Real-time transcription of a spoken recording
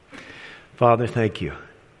Father, thank you.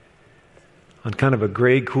 On kind of a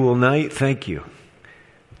gray, cool night, thank you.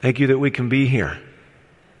 Thank you that we can be here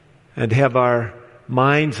and have our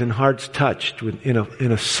minds and hearts touched in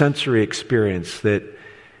a sensory experience, that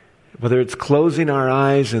whether it's closing our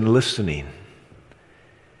eyes and listening,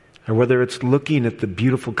 or whether it's looking at the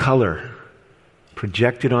beautiful color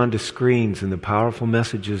projected onto screens and the powerful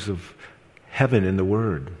messages of heaven in the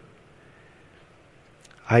Word.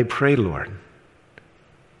 I pray, Lord,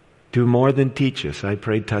 do more than teach us. I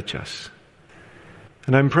pray, touch us.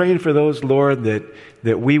 And I'm praying for those, Lord,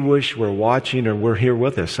 that we wish were watching or were here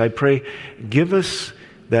with us. I pray, give us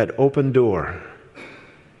that open door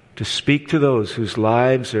to speak to those whose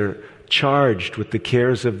lives are charged with the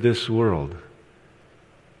cares of this world.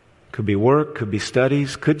 Could be work, could be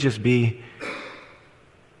studies, could just be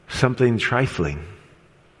something trifling.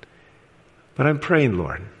 But I'm praying,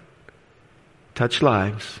 Lord, touch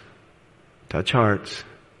lives, touch hearts,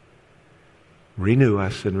 renew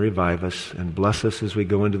us and revive us, and bless us as we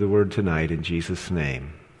go into the Word tonight. In Jesus'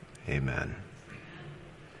 name, amen.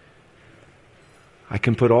 I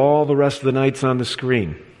can put all the rest of the nights on the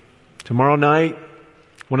screen. Tomorrow night,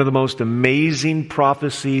 one of the most amazing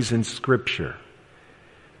prophecies in Scripture.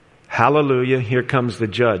 Hallelujah, here comes the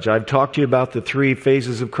judge. I've talked to you about the 3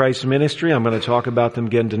 phases of Christ's ministry. I'm going to talk about them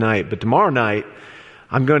again tonight. But tomorrow night,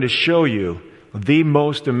 I'm going to show you the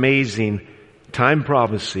most amazing time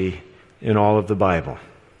prophecy in all of the Bible.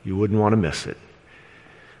 You wouldn't want to miss it.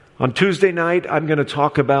 On Tuesday night, I'm going to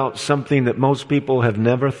talk about something that most people have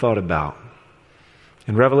never thought about.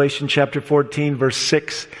 In Revelation chapter 14, verse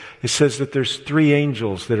 6, it says that there's 3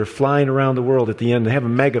 angels that are flying around the world at the end. They have a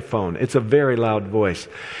megaphone. It's a very loud voice.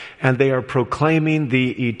 And they are proclaiming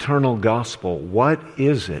the eternal gospel. What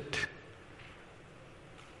is it?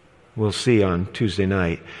 We'll see on Tuesday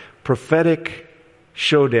night. Prophetic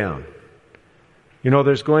showdown. You know,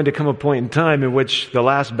 there's going to come a point in time in which the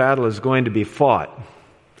last battle is going to be fought.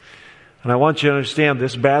 And I want you to understand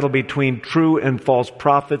this battle between true and false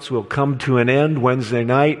prophets will come to an end Wednesday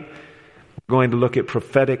night. We're going to look at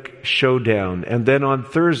prophetic showdown. And then on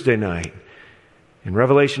Thursday night, in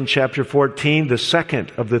Revelation chapter 14, the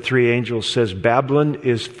second of the 3 angels says, Babylon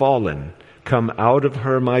is fallen. Come out of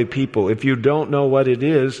her, my people. If you don't know what it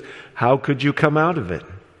is, how could you come out of it?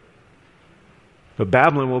 But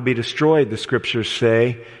Babylon will be destroyed, the Scriptures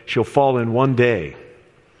say. She'll fall in one day.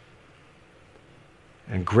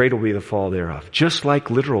 And great will be the fall thereof. Just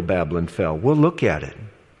like literal Babylon fell. We'll look at it.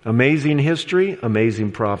 Amazing history,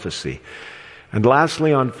 amazing prophecy. And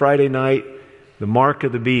lastly, on Friday night, the mark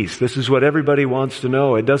of the beast. This is what everybody wants to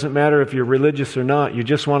know. It doesn't matter if you're religious or not. You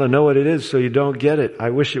just want to know what it is so you don't get it.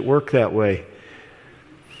 I wish it worked that way.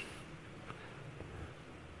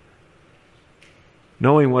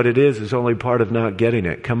 Knowing what it is only part of not getting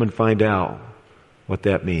it. Come and find out what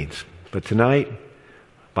that means. But tonight,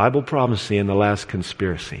 Bible prophecy and the last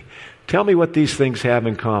conspiracy. Tell me what these things have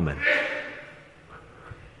in common.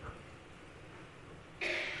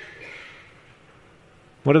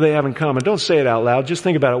 What do they have in common? Don't say it out loud. Just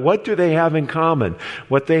think about it. What do they have in common?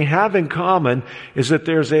 What they have in common is that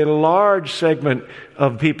there's a large segment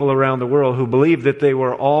of people around the world who believe that they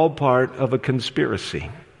were all part of a conspiracy.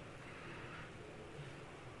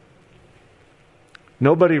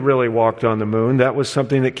 Nobody really walked on the moon. That was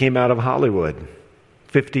something that came out of Hollywood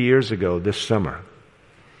 50 years ago this summer.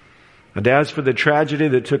 And as for the tragedy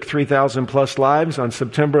that took 3,000 plus lives on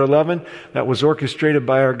September 11, that was orchestrated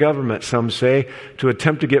by our government, some say, to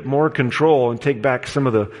attempt to get more control and take back some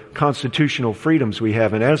of the constitutional freedoms we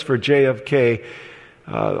have. And as for JFK,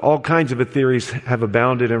 all kinds of theories have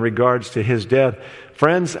abounded in regards to his death.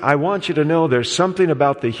 Friends, I want you to know there's something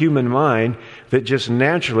about the human mind that just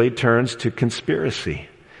naturally turns to conspiracy.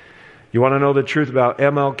 You want to know the truth about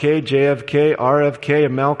MLK, JFK, RFK,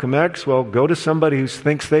 and Malcolm X? Well, go to somebody who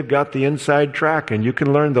thinks they've got the inside track and you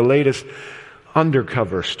can learn the latest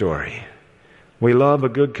undercover story. We love a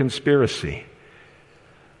good conspiracy.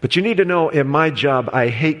 But you need to know, in my job, I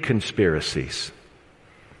hate conspiracies.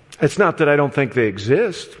 It's not that I don't think they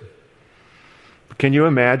exist. Can you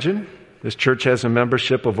imagine? This church has a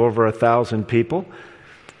membership of over 1,000 people.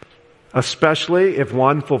 Especially if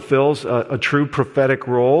one fulfills a true prophetic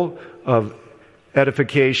role of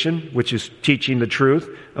edification, which is teaching the truth,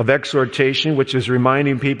 of exhortation, which is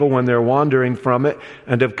reminding people when they're wandering from it,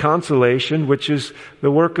 and of consolation, which is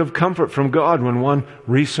the work of comfort from God when one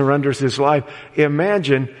resurrenders his life.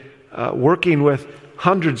 Imagine working with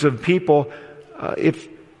hundreds of people.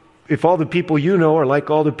 If all the people you know are like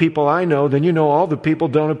all the people I know, then you know all the people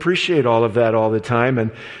don't appreciate all of that all the time.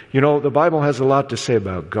 And, you know, the Bible has a lot to say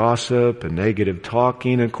about gossip and negative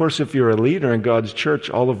talking. And of course, if you're a leader in God's church,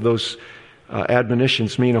 all of those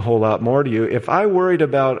admonitions mean a whole lot more to you. If I worried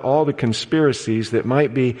about all the conspiracies that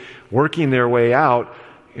might be working their way out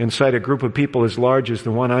inside a group of people as large as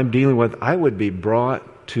the one I'm dealing with, I would be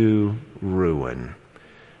brought to ruin.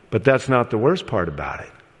 But that's not the worst part about it.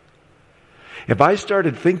 If I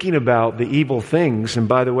started thinking about the evil things, and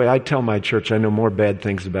by the way, I tell my church I know more bad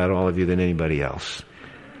things about all of you than anybody else.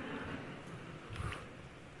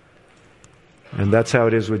 And that's how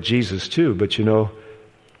it is with Jesus too. But you know,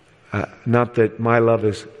 not that my love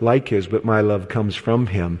is like His, but my love comes from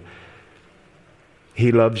Him.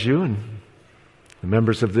 He loves you, and the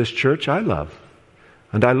members of this church I love.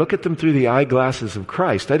 And I look at them through the eyeglasses of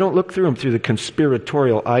Christ. I don't look through them through the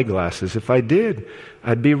conspiratorial eyeglasses. If I did,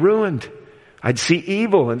 I'd be ruined. I'd see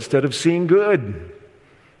evil instead of seeing good.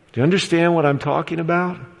 Do you understand what I'm talking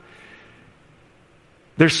about?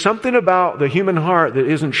 There's something about the human heart that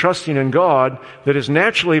isn't trusting in God, that is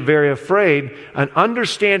naturally very afraid, and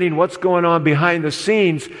understanding what's going on behind the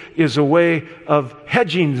scenes is a way of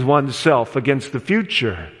hedging oneself against the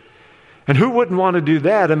future. And who wouldn't want to do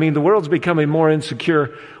that? I mean, the world's becoming more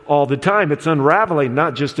insecure all the time. It's unraveling,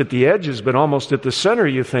 not just at the edges, but almost at the center,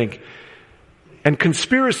 you think. And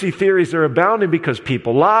conspiracy theories are abounding because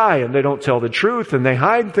people lie and they don't tell the truth and they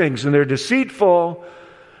hide things and they're deceitful.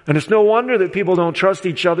 And it's no wonder that people don't trust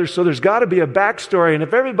each other, so there's got to be a backstory. And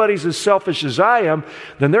if everybody's as selfish as I am,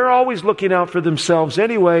 then they're always looking out for themselves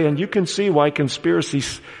anyway, and you can see why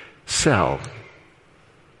conspiracies sell.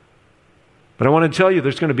 But I want to tell you,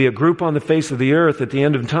 there's going to be a group on the face of the earth at the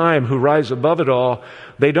end of time who rise above it all.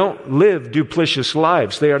 They don't live duplicitous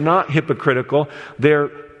lives. They are not hypocritical. They're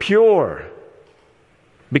pure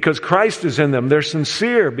because Christ is in them. They're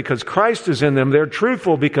sincere because Christ is in them. They're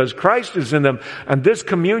truthful because Christ is in them. And this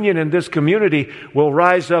communion and this community will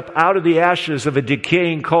rise up out of the ashes of a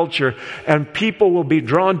decaying culture, and people will be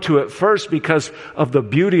drawn to it first because of the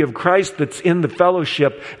beauty of Christ that's in the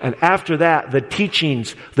fellowship, and after that, the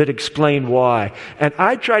teachings that explain why. And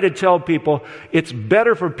I try to tell people it's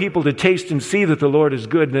better for people to taste and see that the Lord is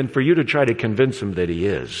good than for you to try to convince them that He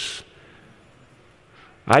is.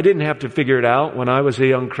 I didn't have to figure it out when I was a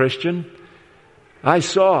young Christian. I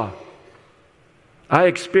saw. I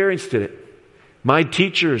experienced it. My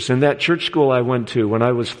teachers in that church school I went to when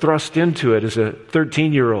I was thrust into it as a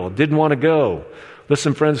 13-year-old didn't want to go.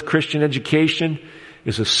 Listen, friends, Christian education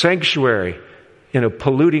is a sanctuary in a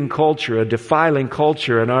polluting culture, a defiling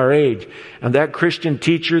culture in our age. And that Christian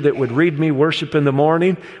teacher that would read me worship in the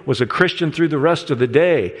morning was a Christian through the rest of the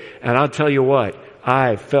day. And I'll tell you what,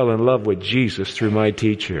 I fell in love with Jesus through my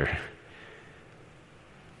teacher.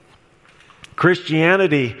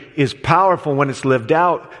 Christianity is powerful when it's lived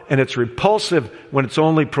out, and it's repulsive when it's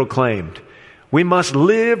only proclaimed. We must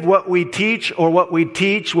live what we teach, or what we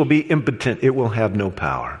teach will be impotent. It will have no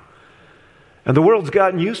power. And the world's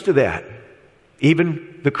gotten used to that.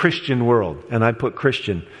 Even the Christian world. And I put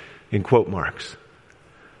Christian in quote marks.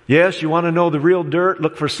 Yes, you want to know the real dirt?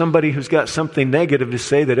 Look for somebody who's got something negative to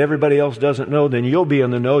say that everybody else doesn't know. Then you'll be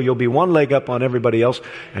in the know. You'll be one leg up on everybody else,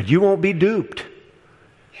 and you won't be duped.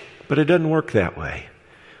 But it doesn't work that way.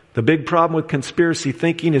 The big problem with conspiracy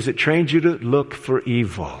thinking is it trains you to look for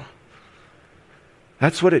evil.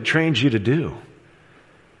 That's what it trains you to do.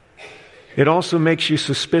 It also makes you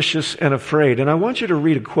suspicious and afraid. And I want you to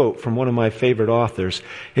read a quote from one of my favorite authors.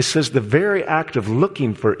 It says, "The very act of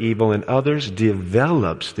looking for evil in others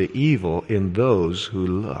develops the evil in those who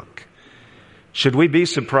look." Should we be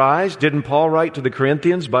surprised? Didn't Paul write to the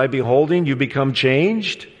Corinthians, "By beholding you become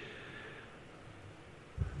changed"?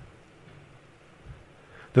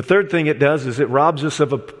 The third thing it does is it robs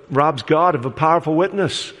God of a powerful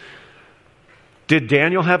witness. Did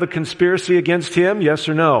Daniel have a conspiracy against him? Yes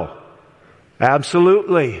or no?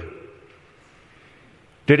 Absolutely.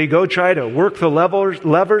 Did he go try to work the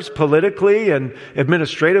levers politically and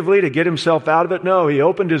administratively to get himself out of it? No, he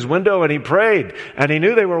opened his window and he prayed. And he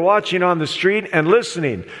knew they were watching on the street and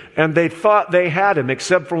listening. And they thought they had him,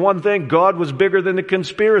 except for one thing: God was bigger than the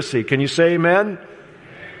conspiracy. Can you say amen?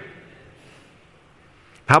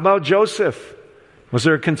 How about Joseph? Was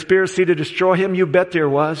there a conspiracy to destroy him? You bet there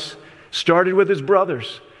was. Started with his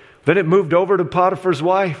brothers. Then it moved over to Potiphar's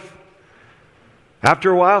wife.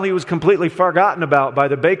 After a while, he was completely forgotten about by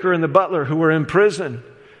the baker and the butler who were in prison.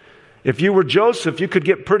 If you were Joseph, you could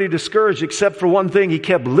get pretty discouraged, except for one thing: he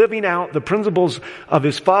kept living out the principles of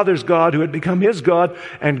his father's God, who had become his God,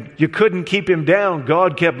 and you couldn't keep him down.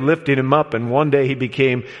 God kept lifting him up, and one day he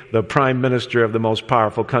became the prime minister of the most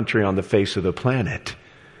powerful country on the face of the planet.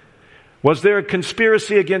 Was there a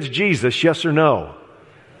conspiracy against Jesus? Yes or no?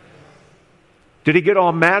 Did he get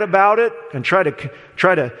all mad about it and try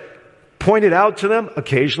to point it out to them?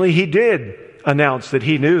 Occasionally he did. announced that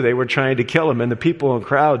he knew they were trying to kill him, and the people in the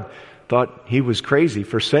crowd thought he was crazy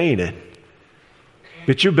for saying it.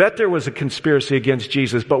 But you bet there was a conspiracy against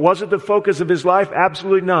Jesus. But was it the focus of his life?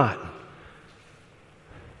 Absolutely not.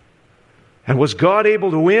 And was God able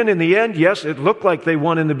to win in the end? Yes, it looked like they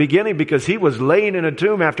won in the beginning because he was laying in a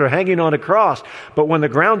tomb after hanging on a cross. But when the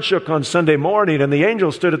ground shook on Sunday morning and the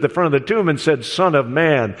angel stood at the front of the tomb and said, "Son of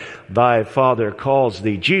man, thy Father calls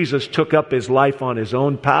thee," Jesus took up his life on his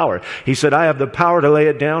own power. He said, "I have the power to lay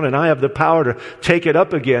it down and I have the power to take it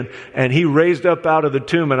up again." And he raised up out of the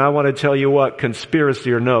tomb. And I want to tell you what,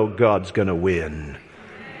 conspiracy or no, God's going to win.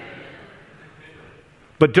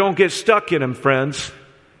 But don't get stuck in him, friends.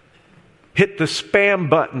 Hit the spam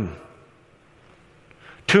button.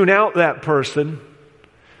 Tune out that person.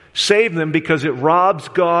 Save them because it robs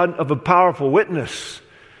God of a powerful witness.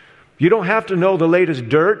 You don't have to know the latest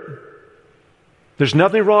dirt. There's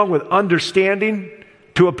nothing wrong with understanding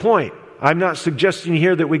to a point. I'm not suggesting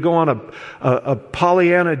here that we go on a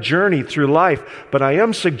Pollyanna journey through life, but I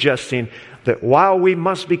am suggesting that while we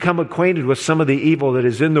must become acquainted with some of the evil that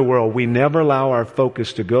is in the world, we never allow our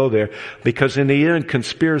focus to go there, because in the end,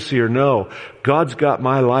 conspiracy or no, God's got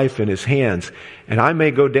my life in his hands. And I may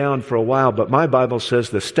go down for a while, but my Bible says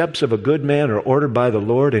the steps of a good man are ordered by the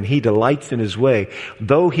Lord, and he delights in his way.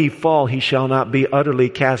 Though he fall, he shall not be utterly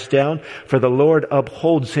cast down, for the Lord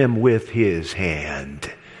upholds him with his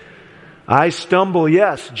hand. I stumble,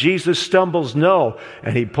 yes. Jesus stumbles, no.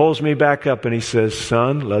 And he pulls me back up and he says,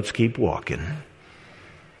 "Son, let's keep walking."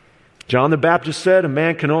 John the Baptist said, "A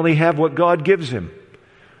man can only have what God gives him."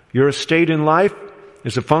 Your estate in life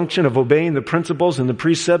is a function of obeying the principles and the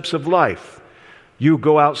precepts of life. You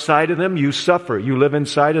go outside of them, you suffer. You live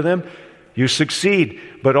inside of them, you succeed.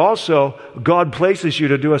 But also, God places you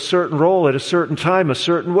to do a certain role at a certain time, a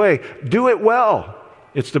certain way. Do it well.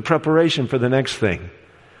 It's the preparation for the next thing.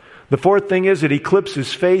 The fourth thing is it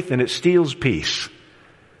eclipses faith and it steals peace.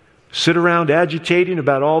 Sit around agitating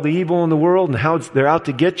about all the evil in the world and how they're out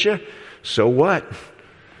to get you. So what?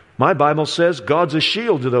 My Bible says God's a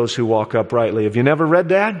shield to those who walk uprightly. Have you never read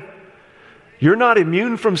that? You're not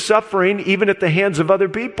immune from suffering even at the hands of other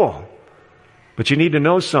people. But you need to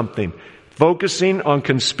know something. Focusing on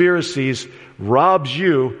conspiracies robs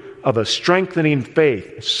you of a strengthening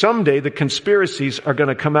faith. Someday the conspiracies are going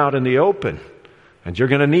to come out in the open. And you're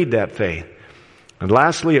going to need that faith. And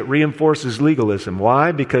lastly, it reinforces legalism.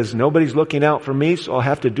 Why? Because nobody's looking out for me, so I'll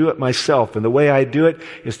have to do it myself. And the way I do it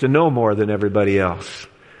is to know more than everybody else.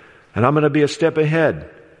 And I'm going to be a step ahead.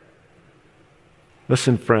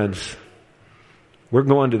 Listen, friends. We're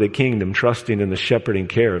going to the kingdom trusting in the shepherding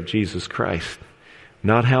care of Jesus Christ.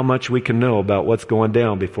 Not how much we can know about what's going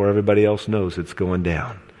down before everybody else knows it's going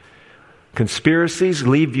down. Conspiracies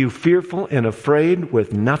leave you fearful and afraid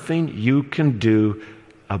with nothing you can do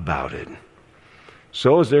about it.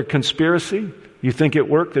 So is there conspiracy? You think at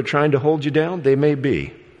work they're trying to hold you down? They may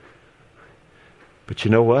be. But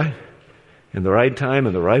you know what? In the right time,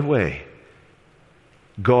 in the right way,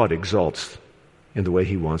 God exalts in the way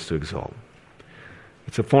he wants to exalt.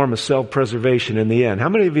 It's a form of self-preservation in the end. How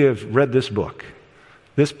many of you have read this book?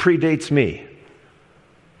 This predates me.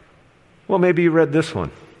 Well, maybe you read this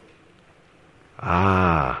one.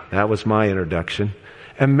 That was my introduction.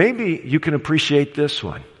 And maybe you can appreciate this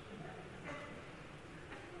one.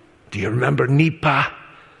 Do you remember Nepa?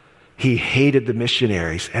 He hated the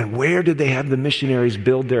missionaries. And where did they have the missionaries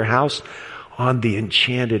build their house? On the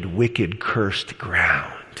enchanted, wicked, cursed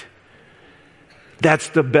ground. That's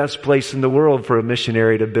the best place in the world for a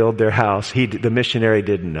missionary to build their house. The missionary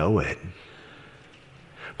didn't know it.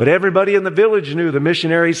 But everybody in the village knew the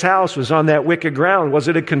missionary's house was on that wicked ground. Was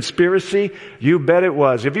it a conspiracy? You bet it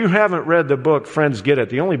was. If you haven't read the book, friends, get it.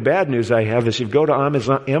 The only bad news I have is you go to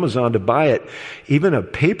Amazon to buy it. Even a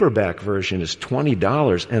paperback version is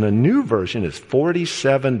 $20 and a new version is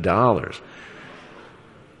 $47.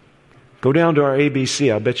 Go down to our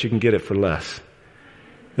ABC. I'll bet you can get it for less.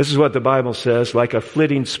 This is what the Bible says, like a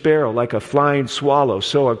flitting sparrow, like a flying swallow,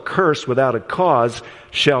 so a curse without a cause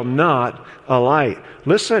shall not alight.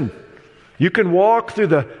 Listen, you can walk through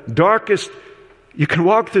the darkest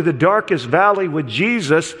valley with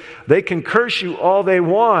Jesus. They can curse you all they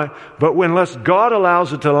want, but unless God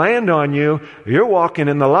allows it to land on you, you're walking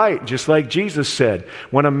in the light, just like Jesus said.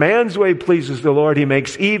 When a man's way pleases the Lord, he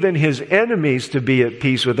makes even his enemies to be at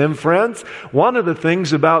peace with him. Friends, one of the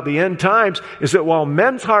things about the end times is that while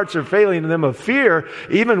men's hearts are failing them of fear,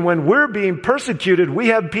 even when we're being persecuted, we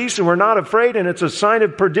have peace and we're not afraid, and it's a sign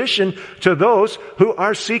of perdition to those who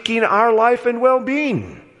are seeking our life and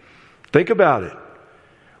well-being. Think about it.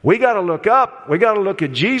 We got to look up. We got to look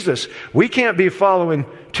at Jesus. We can't be following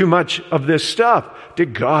too much of this stuff.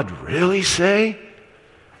 Did God really say?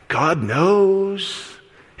 God knows.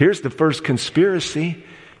 Here's the first conspiracy.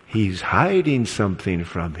 He's hiding something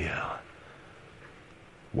from you.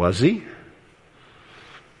 Was he?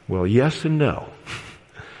 Well, yes and no.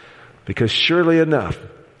 Because surely enough,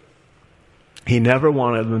 he never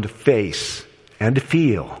wanted them to face and to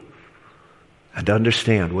feel and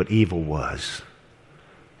understand what evil was.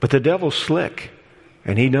 But the devil's slick,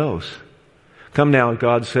 and he knows. Come now,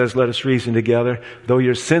 God says, let us reason together. Though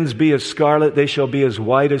your sins be as scarlet, they shall be as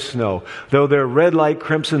white as snow. Though they're red like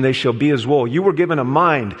crimson, they shall be as wool. You were given a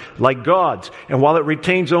mind like God's, and while it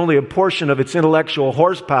retains only a portion of its intellectual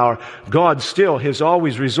horsepower, God still has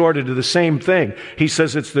always resorted to the same thing. He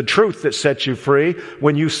says it's the truth that sets you free.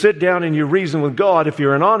 When you sit down and you reason with God, if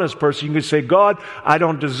you're an honest person, you can say, God, I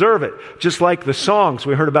don't deserve it. Just like the songs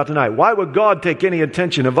we heard about tonight. Why would God take any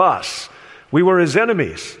attention of us? We were His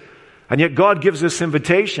enemies. And yet God gives this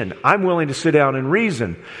invitation. I'm willing to sit down and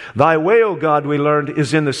reason. Thy way, O God, we learned,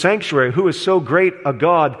 is in the sanctuary. Who is so great a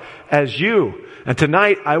God as you? And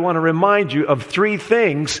tonight I want to remind you of three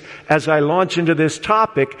things as I launch into this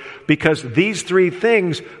topic, because these three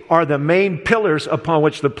things are the main pillars upon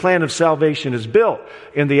which the plan of salvation is built.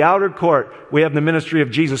 In the outer court, we have the ministry of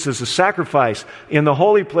Jesus as a sacrifice. In the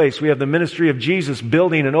holy place, we have the ministry of Jesus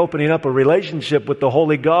building and opening up a relationship with the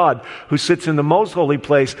holy God who sits in the most holy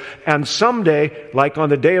place. And someday, like on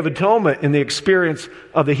the Day of Atonement, in the experience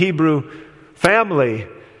of the Hebrew family,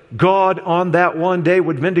 God on that one day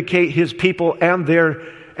would vindicate His people and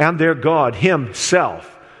their God,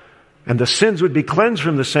 Himself. And the sins would be cleansed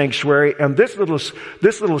from the sanctuary. And this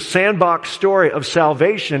little sandbox story of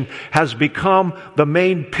salvation has become the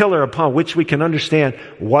main pillar upon which we can understand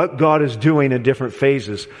what God is doing in different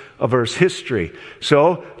phases of Earth's history.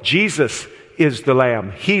 So, Jesus is the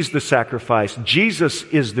Lamb. He's the sacrifice. Jesus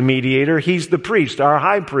is the mediator. He's the priest, our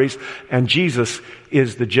high priest. And Jesus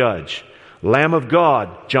is the judge. Lamb of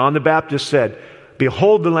God, John the Baptist said,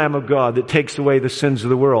 behold the Lamb of God that takes away the sins of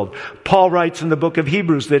the world. Paul writes in the book of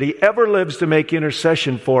Hebrews that He ever lives to make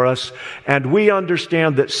intercession for us, and we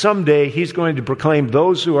understand that someday He's going to proclaim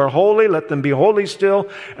those who are holy, let them be holy still,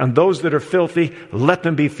 and those that are filthy, let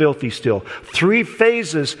them be filthy still. Three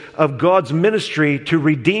phases of God's ministry to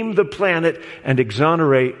redeem the planet and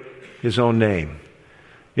exonerate His own name.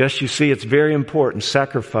 Yes, you see, it's very important.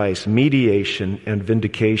 Sacrifice, mediation, and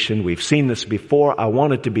vindication. We've seen this before. I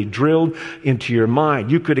want it to be drilled into your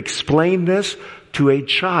mind. You could explain this to a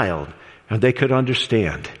child, and they could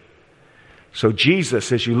understand. So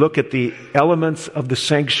Jesus, as you look at the elements of the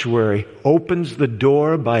sanctuary, opens the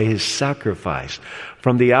door by His sacrifice.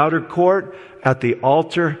 From the outer court, at the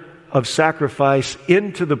altar of sacrifice,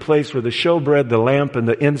 into the place where the showbread, the lamp, and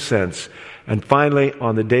the incense, and finally,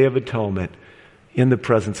 on the Day of Atonement, in the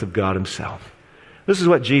presence of God Himself. This is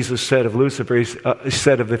what Jesus said of Lucifer. He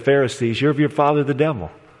said of the Pharisees, you're of your father the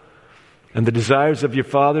devil. And the desires of your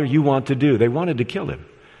father you want to do. They wanted to kill Him.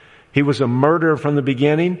 He was a murderer from the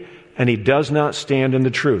beginning, and he does not stand in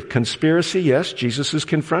the truth. Conspiracy, yes, Jesus is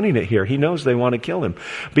confronting it here. He knows they want to kill Him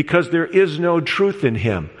because there is no truth in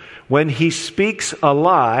Him. When He speaks a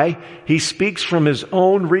lie, He speaks from His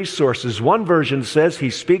own resources. One version says He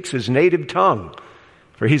speaks His native tongue,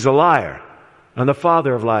 for He's a liar and the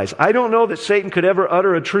father of lies. I don't know that Satan could ever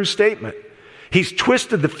utter a true statement. He's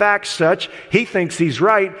twisted the facts such he thinks he's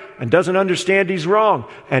right and doesn't understand he's wrong,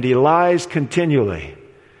 and he lies continually.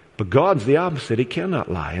 But God's the opposite. He cannot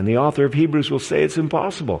lie. And the author of Hebrews will say it's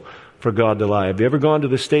impossible for God to lie. Have you ever gone to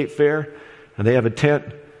the state fair and they have a tent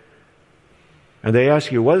and they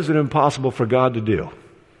ask you, what is it impossible for God to do?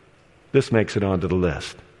 This makes it onto the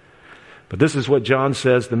list. But this is what John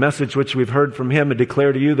says, the message which we've heard from Him and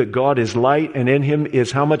declare to you that God is light, and in Him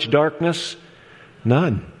is how much darkness?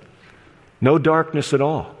 None. No darkness at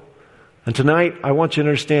all. And tonight, I want you to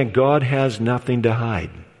understand God has nothing to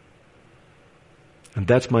hide. And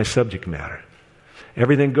that's my subject matter.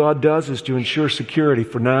 Everything God does is to ensure security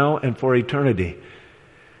for now and for eternity.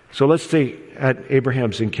 So let's see at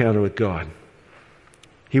Abraham's encounter with God.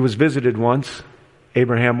 He was visited once,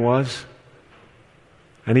 Abraham was.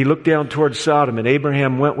 And he looked down towards Sodom, and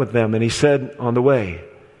Abraham went with them, and he said on the way,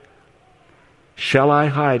 shall I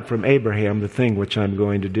hide from Abraham the thing which I'm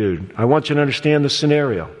going to do? I want you to understand the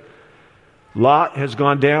scenario. Lot has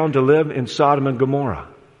gone down to live in Sodom and Gomorrah.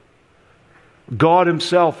 God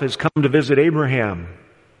Himself has come to visit Abraham.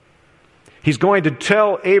 He's going to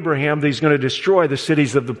tell Abraham that He's going to destroy the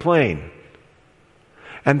cities of the plain.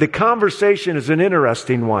 And the conversation is an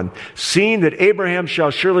interesting one. Seeing that Abraham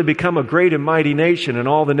shall surely become a great and mighty nation, and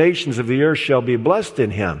all the nations of the earth shall be blessed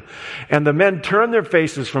in him. And the men turned their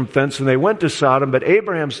faces from thence, and they went to Sodom, but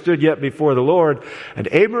Abraham stood yet before the Lord. And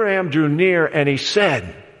Abraham drew near, and he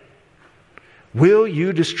said, will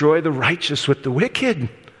you destroy the righteous with the wicked?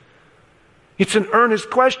 It's an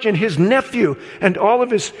earnest question. His nephew and all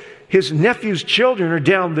of his nephew's children are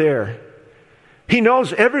down there. He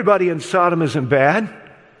knows everybody in Sodom isn't bad.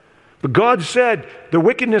 But God said, the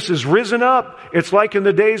wickedness has risen up. It's like in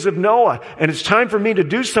the days of Noah. And it's time for me to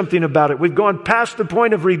do something about it. We've gone past the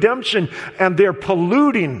point of redemption, and they're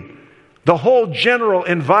polluting the whole general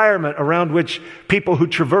environment around which people who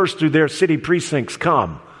traverse through their city precincts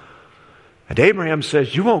come. And Abraham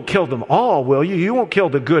says, you won't kill them all, will you? You won't kill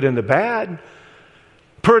the good and the bad.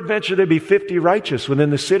 Peradventure there be 50 righteous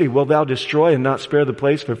within the city. Wilt thou destroy and not spare the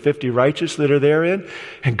place for 50 righteous that are therein?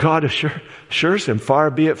 And God assures him,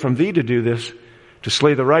 far be it from thee to do this, to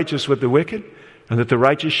slay the righteous with the wicked, and that the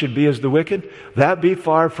righteous should be as the wicked. That be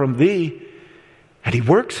far from thee. And he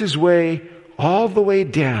works his way all the way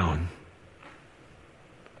down.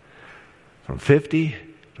 From 50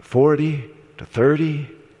 to 40 to 30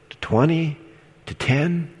 to 20 to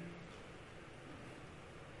 10.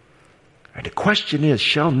 And the question is,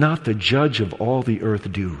 shall not the judge of all the earth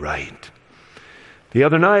do right? The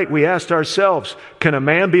other night we asked ourselves, can a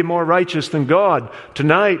man be more righteous than God?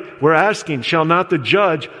 Tonight we're asking, shall not the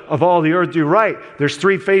judge of all the earth do right? There's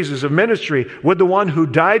 3 phases of ministry. Would the one who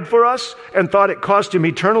died for us and thought it cost him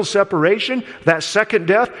eternal separation, that second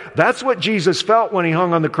death, that's what Jesus felt when he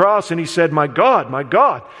hung on the cross and he said, my God,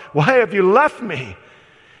 why have you left me?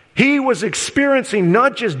 He was experiencing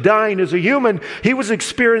not just dying as a human, he was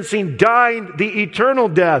experiencing dying the eternal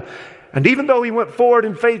death. And even though he went forward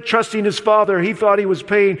in faith, trusting his Father, he thought he was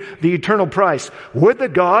paying the eternal price. Would the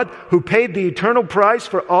God who paid the eternal price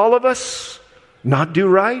for all of us not do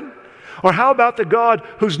right? Or how about the God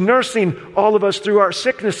who's nursing all of us through our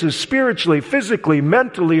sicknesses, spiritually, physically,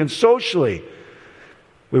 mentally, and socially?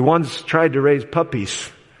 We once tried to raise puppies.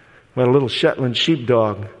 We had a little Shetland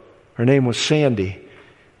sheepdog. Her name was Sandy.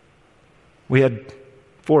 We had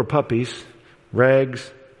 4 puppies,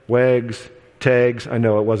 Rags, Wags, Tags. I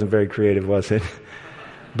know it wasn't very creative, was it?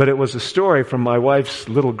 But it was a story from my wife's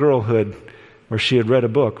little girlhood where she had read a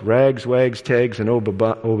book, Rags, Wags, Tags, and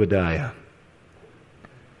Obadiah.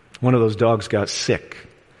 One of those dogs got sick.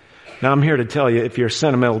 Now I'm here to tell you, if you're a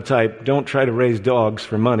sentimental type, don't try to raise dogs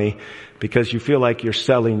for money because you feel like you're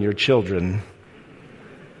selling your children.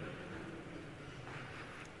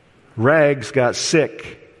 Rags got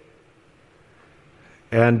sick.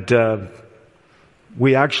 And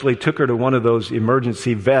we actually took her to one of those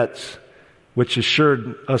emergency vets, which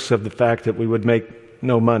assured us of the fact that we would make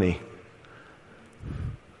no money.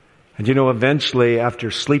 And eventually,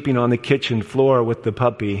 after sleeping on the kitchen floor with the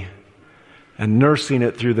puppy and nursing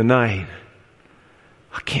it through the night,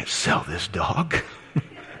 I can't sell this dog.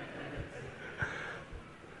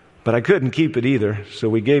 But I couldn't keep it either, so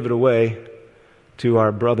we gave it away to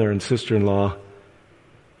our brother and sister-in-law.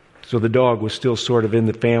 So the dog was still sort of in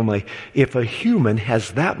the family. If a human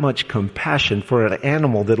has that much compassion for an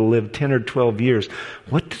animal that'll live 10 or 12 years,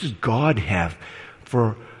 what does God have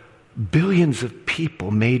for billions of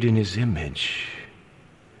people made in his image?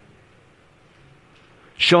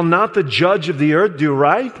 Shall not the judge of the earth do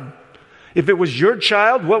right? If it was your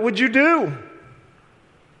child, what would you do?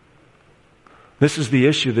 This is the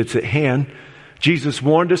issue that's at hand. Jesus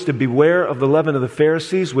warned us to beware of the leaven of the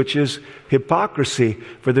Pharisees, which is hypocrisy.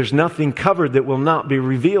 For there's nothing covered that will not be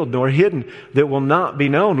revealed, nor hidden that will not be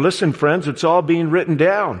known. Listen, friends, it's all being written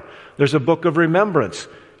down. There's a book of remembrance.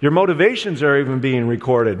 Your motivations are even being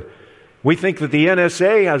recorded. We think that the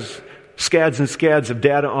NSA has scads and scads of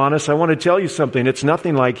data on us. I want to tell you something. It's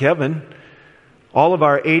nothing like heaven. All of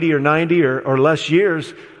our 80 or 90 or less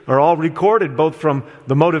years are all recorded, both from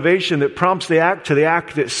the motivation that prompts the act to the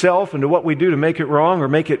act itself and to what we do to make it wrong or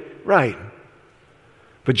make it right.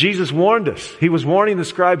 But Jesus warned us. He was warning the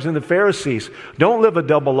scribes and the Pharisees. Don't live a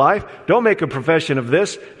double life. Don't make a profession of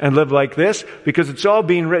this and live like this, because it's all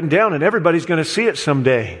being written down and everybody's going to see it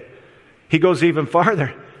someday. He goes even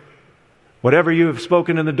farther. Whatever you have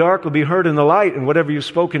spoken in the dark will be heard in the light, and whatever you've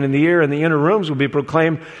spoken in the ear in the inner rooms will be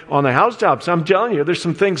proclaimed on the housetops. I'm telling you, there's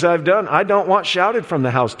some things I've done I don't want shouted from the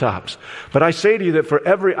housetops. But I say to you that for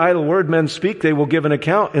every idle word men speak, they will give an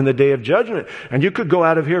account in the day of judgment. And you could go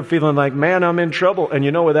out of here feeling like, man, I'm in trouble. And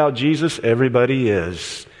without Jesus, everybody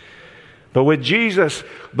is. But with Jesus,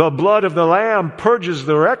 the blood of the Lamb purges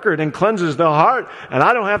the record and cleanses the heart. And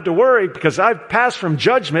I don't have to worry because I've passed from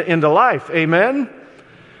judgment into life. Amen?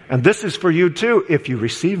 And this is for you too, if you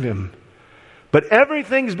receive Him. But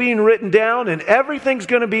everything's being written down and everything's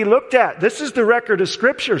going to be looked at. This is the record of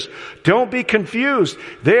Scriptures. Don't be confused.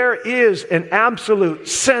 There is an absolute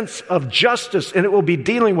sense of justice, and it will be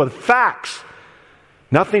dealing with facts.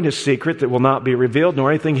 Nothing is secret that will not be revealed, nor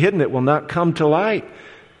anything hidden that will not come to light.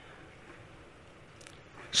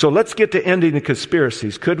 So let's get to ending the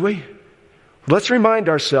conspiracies, could we? Let's remind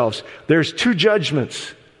ourselves, there's two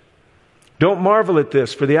judgments. Don't marvel at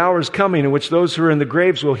this, for the hour is coming in which those who are in the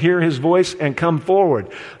graves will hear His voice and come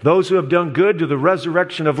forward. Those who have done good to the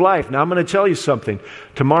resurrection of life. Now I'm going to tell you something.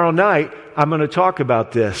 Tomorrow night, I'm going to talk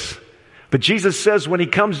about this. But Jesus says when He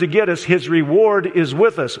comes to get us, His reward is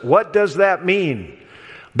with us. What does that mean?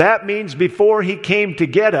 That means before He came to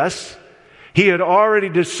get us, He had already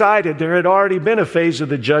decided, there had already been a phase of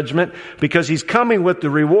the judgment, because He's coming with the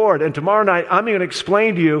reward. And tomorrow night, I'm going to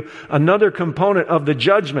explain to you another component of the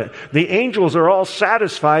judgment. The angels are all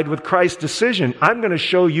satisfied with Christ's decision. I'm going to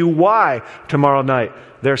show you why tomorrow night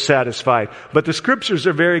they're satisfied. But the Scriptures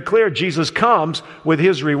are very clear. Jesus comes with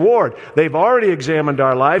His reward. They've already examined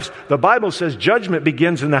our lives. The Bible says judgment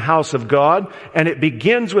begins in the house of God, and it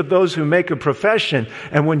begins with those who make a profession.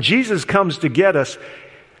 And when Jesus comes to get us,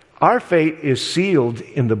 our fate is sealed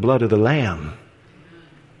in the blood of the Lamb.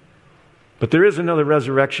 But there is another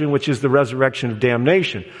resurrection, which is the resurrection of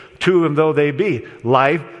damnation. Two of them though they be,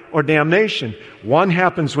 life or damnation. One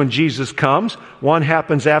happens when Jesus comes. One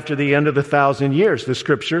happens after the end of the 1,000 years. The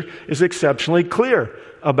Scripture is exceptionally clear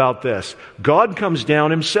about this. God comes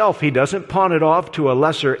down Himself. He doesn't pawn it off to a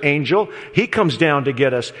lesser angel. He comes down to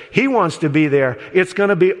get us. He wants to be there. It's going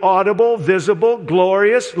to be audible, visible,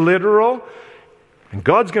 glorious, literal. And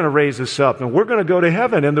God's going to raise us up, and we're going to go to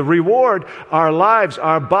heaven. And the reward, our lives,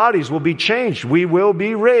 our bodies will be changed. We will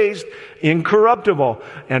be raised incorruptible.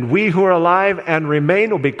 And we who are alive and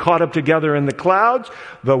remain will be caught up together in the clouds.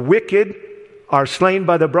 The wicked are slain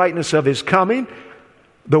by the brightness of His coming.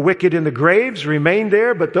 The wicked in the graves remain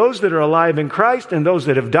there, but those that are alive in Christ and those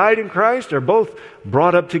that have died in Christ are both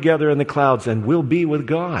brought up together in the clouds and will be with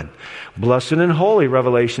God. Blessed and holy,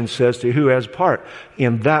 Revelation says, to who has part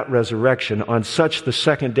in that resurrection. On such the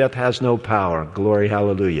second death has no power. Glory,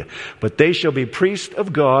 hallelujah. But they shall be priests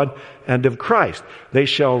of God and of Christ. They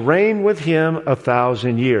shall reign with Him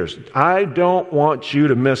 1,000 years. I don't want you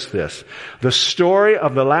to miss this. The story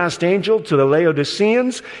of the last angel to the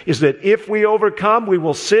Laodiceans is that if we overcome, we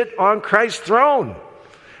will sit on Christ's throne.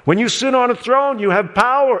 When you sit on a throne, you have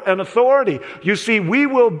power and authority. You see, we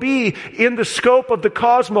will be in the scope of the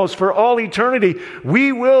cosmos for all eternity.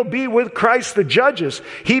 We will be with Christ the judges.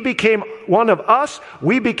 He became one of us.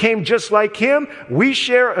 We became just like Him. We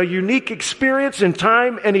share a unique experience in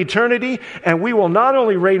time and eternity, and we will not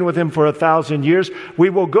only reign with Him for 1,000 years, we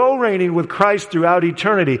will go reigning with Christ throughout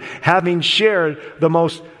eternity, having shared the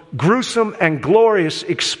most gruesome and glorious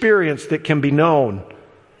experience that can be known.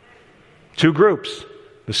 Two groups.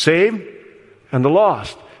 The saved and the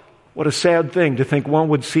lost. What a sad thing to think one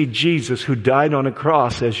would see Jesus, who died on a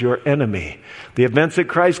cross, as your enemy. The events at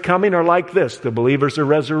Christ's coming are like this. The believers are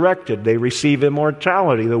resurrected. They receive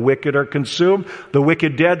immortality. The wicked are consumed. The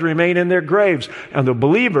wicked dead remain in their graves. And the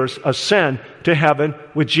believers ascend to heaven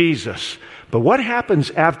with Jesus. But what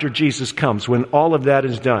happens after Jesus comes, when all of that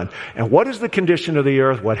is done? And what is the condition of the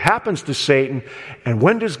earth? What happens to Satan? And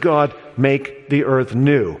when does God make the earth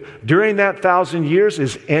new? During that 1,000 years,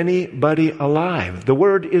 is anybody alive? The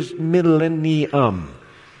word is millennium.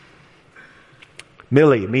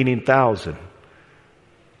 Milli meaning 1,000.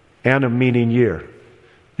 Annum meaning year.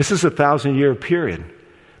 This is a 1,000-year period.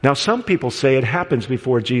 Now some people say it happens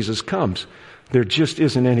before Jesus comes. There just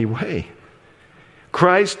isn't any way.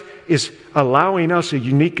 Christ is allowing us a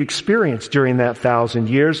unique experience during that 1,000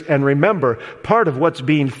 years. And remember, part of what's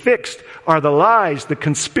being fixed are the lies, the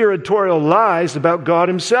conspiratorial lies about God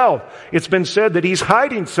Himself. It's been said that He's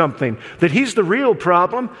hiding something, that He's the real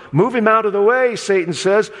problem. Move Him out of the way, Satan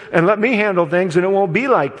says, and let me handle things, and it won't be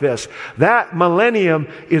like this. That millennium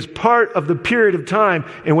is part of the period of time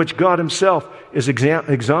in which God Himself is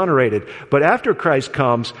exonerated. But after Christ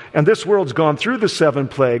comes, and this world's gone through the 7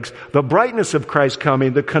 plagues, the brightness of Christ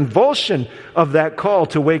coming, the convulsion of that call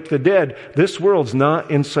to wake the dead, this world's not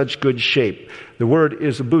in such good shape. The word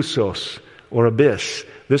is abusos, or abyss.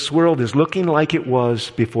 This world is looking like it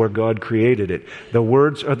was before God created it. The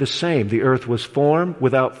words are the same. The earth was formed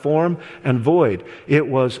without form and void. It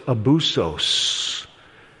was abusos.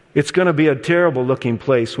 It's going to be a terrible looking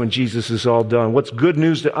place when Jesus is all done. What's good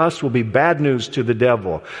news to us will be bad news to the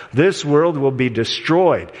devil. This world will be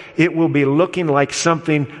destroyed. It will be looking like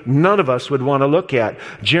something none of us would want to look at.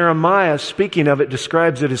 Jeremiah, speaking of it,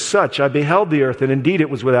 describes it as such. I beheld the earth, and indeed it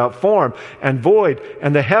was without form and void,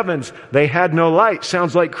 and the heavens, they had no light.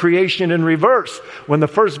 Sounds like creation in reverse. When the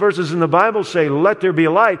first verses in the Bible say, let there be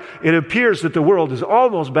light, it appears that the world is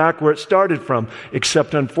almost back where it started from,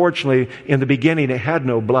 except unfortunately, in the beginning it had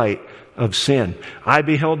no light of sin. I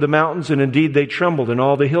beheld the mountains, and indeed they trembled, and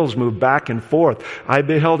all the hills moved back and forth. I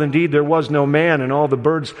beheld, indeed there was no man, and all the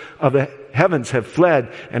birds of the heavens have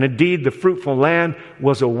fled, and indeed the fruitful land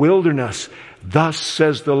was a wilderness. Thus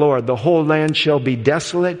says the Lord, the whole land shall be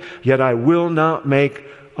desolate, yet I will not make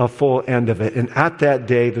a full end of it. And at that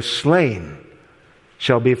day the slain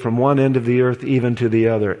shall be from one end of the earth even to the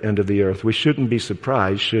other end of the earth. We shouldn't be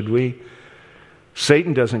surprised, should we?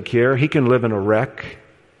 Satan doesn't care. He can live in a wreck.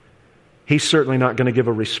 He's certainly not going to give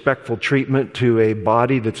a respectful treatment to a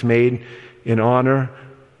body that's made in honor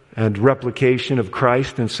and replication of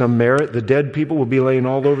Christ and some merit. The dead people will be laying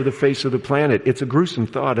all over the face of the planet. It's a gruesome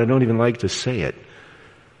thought. I don't even like to say it.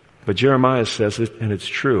 But Jeremiah says it, and it's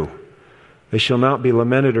true. They shall not be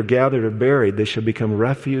lamented or gathered or buried. They shall become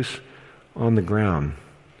refuse on the ground.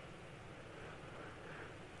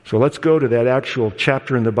 So let's go to that actual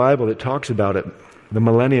chapter in the Bible that talks about it. The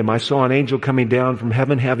millennium. I saw an angel coming down from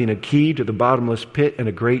heaven having a key to the bottomless pit and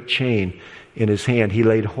a great chain in his hand. He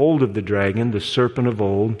laid hold of the dragon, the serpent of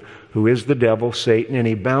old, who is the devil, Satan, and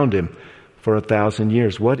he bound him for 1,000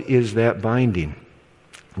 years. What is that binding?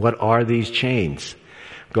 What are these chains?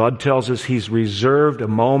 God tells us He's reserved a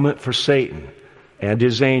moment for Satan and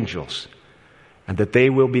his angels, and that they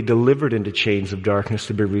will be delivered into chains of darkness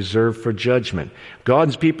to be reserved for judgment.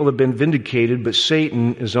 God's people have been vindicated, but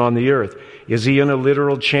Satan is on the earth. Is he in a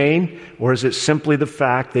literal chain, or is it simply the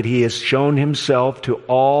fact that he has shown himself to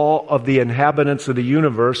all of the inhabitants of the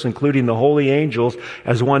universe, including the holy angels,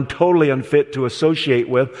 as one totally unfit to associate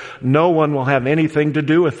with? No one will have anything to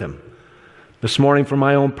do with him. This morning, for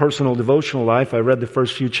my own personal devotional life, I read the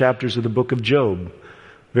first few chapters of the book of Job.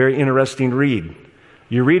 Very interesting read.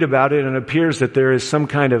 You read about it, and it appears that there is some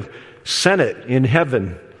kind of Senate in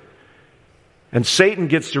heaven. And Satan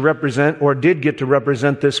gets to represent, or did get to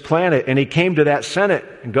represent, this planet. And he came to that Senate.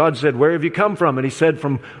 And God said, where have you come from? And he said,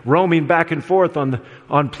 from roaming back and forth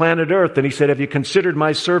on planet Earth. And he said, have you considered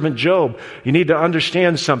my servant Job? You need to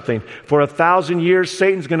understand something. For 1,000 years,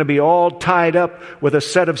 Satan's going to be all tied up with a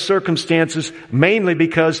set of circumstances, mainly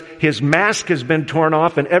because his mask has been torn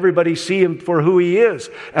off and everybody see him for who he is.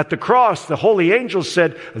 At the cross, the holy angels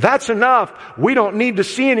said, that's enough. We don't need to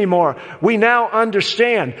see anymore. We now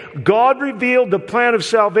understand. God revealed the plan of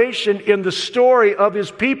salvation in the story of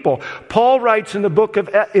His people. Paul writes in the book of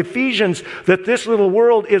Ephesians that this little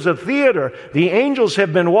world is a theater. The angels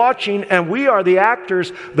have been watching, and we are the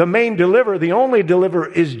actors. The main deliverer, the only deliverer,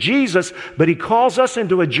 is Jesus, but He calls us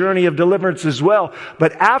into a journey of deliverance as well.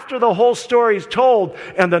 But after the whole story is told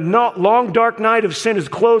and the long dark night of sin is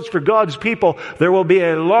closed for God's people, there will be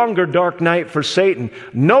a longer dark night for Satan.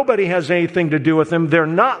 Nobody has anything to do with him. They're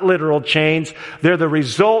not literal chains. They're the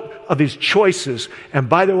result of his choices. And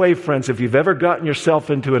by the way, friends, if you've ever gotten yourself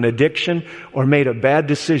into an addiction or made a bad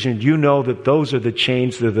decision, you know that those are the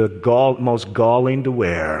chains that are the most galling to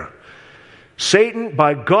wear. Satan,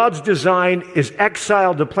 by God's design, is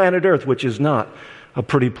exiled to planet Earth, which is not a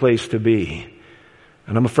pretty place to be.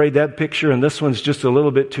 And I'm afraid that picture, and this one's just a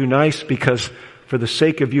little bit too nice, because for the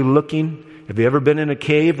sake of you looking, have you ever been in a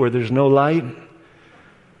cave where there's no light?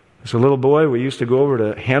 As a little boy, we used to go over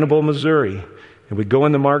to Hannibal, Missouri, and we'd go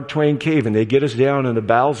in the Mark Twain cave, and they'd get us down in the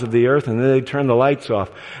bowels of the earth, and then they'd turn the lights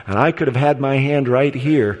off. And I could have had my hand right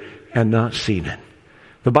here and not seen it.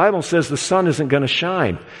 The Bible says the sun isn't going to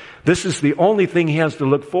shine. This is the only thing he has to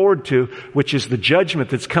look forward to, which is the judgment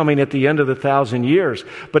that's coming at the end of the 1,000 years.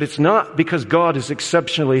 But it's not because God is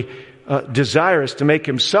exceptionally desirous to make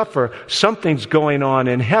him suffer. Something's going on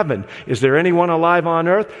in heaven. Is there anyone alive on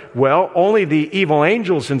earth? Well, only the evil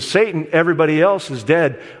angels and Satan. Everybody else is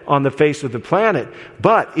dead on the face of the planet.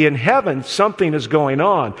 But in heaven, something is going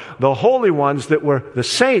on. The holy ones that were the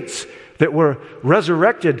saints that were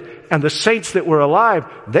resurrected and the saints that were alive,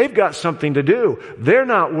 they've got something to do. They're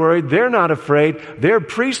not worried. They're not afraid. They're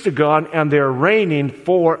priests of God, and they're reigning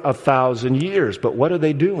for 1,000 years. But what are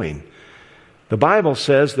they doing? The Bible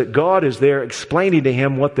says that God is there explaining to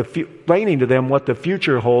them what the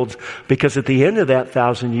future holds, because at the end of that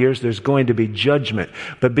 1,000 years, there's going to be judgment.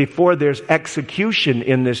 But before there's execution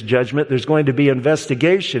in this judgment, there's going to be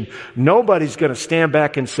investigation. Nobody's going to stand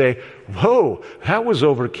back and say, whoa, that was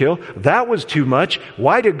overkill. That was too much.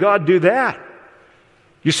 Why did God do that?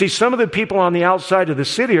 You see, some of the people on the outside of the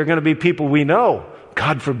city are going to be people we know.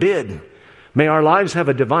 God forbid. May our lives have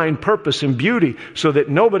a divine purpose and beauty so that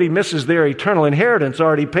nobody misses their eternal inheritance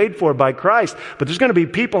already paid for by Christ. But there's going to be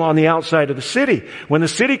people on the outside of the city. When the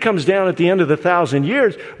city comes down at the end of the 1,000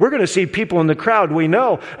 years, we're going to see people in the crowd we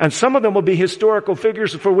know. And some of them will be historical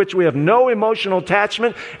figures for which we have no emotional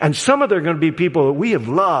attachment. And some of them are going to be people that we have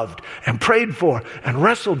loved and prayed for and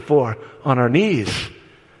wrestled for on our knees.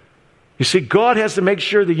 You see, God has to make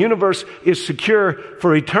sure the universe is secure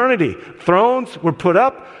for eternity. Thrones were put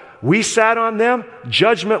up. We sat on them.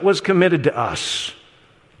 Judgment was committed to us.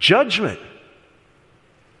 Judgment.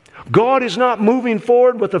 God is not moving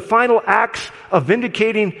forward with the final acts of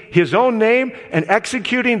vindicating His own name and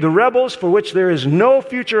executing the rebels for which there is no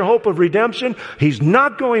future hope of redemption. He's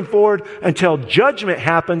not going forward until judgment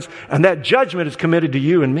happens, and that judgment is committed to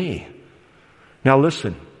you and me. Now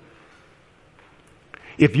listen.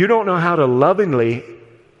 If you don't know how to lovingly,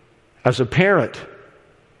 as a parent,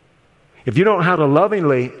 if you don't know how to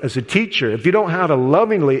lovingly as a teacher, if you don't know how to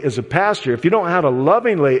lovingly as a pastor, if you don't know how to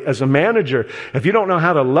lovingly as a manager, if you don't know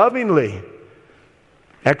how to lovingly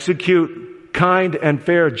execute kind and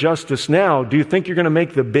fair justice now, do you think you're going to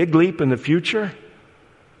make the big leap in the future?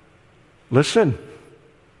 Listen.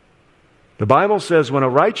 The Bible says when a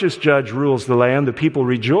righteous judge rules the land, the people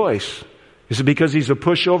rejoice. Is it because he's a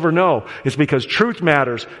pushover? No. It's because truth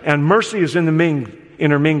matters and mercy is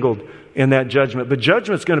intermingled in that judgment. But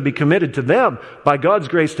judgment's going to be committed to them by God's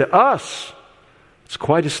grace to us. It's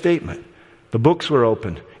quite a statement. The books were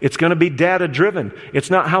opened. It's going to be data driven. It's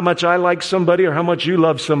not how much I like somebody or how much you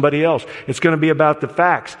love somebody else. It's going to be about the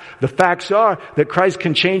facts. The facts are that Christ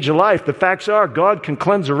can change a life. The facts are God can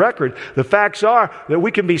cleanse a record. The facts are that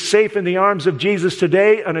we can be safe in the arms of Jesus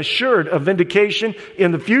today and assured of vindication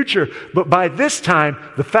in the future. But by this time,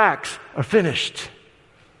 the facts are finished.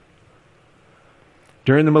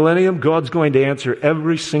 During the millennium, God's going to answer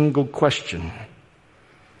every single question.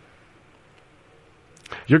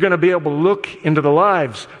 You're going to be able to look into the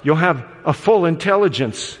lives. You'll have a full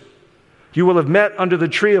intelligence. You will have met under the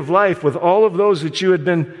tree of life with all of those that you had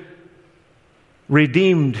been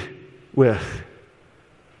redeemed with.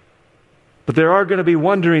 But there are going to be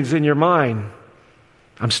wonderings in your mind.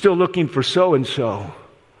 I'm still looking for so-and-so.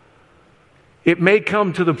 It may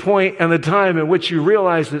come to the point and the time in which you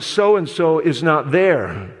realize that so-and-so is not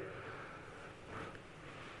there.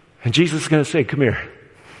 And Jesus is going to say, come here.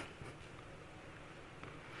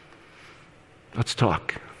 Let's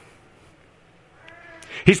talk.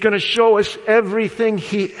 He's going to show us everything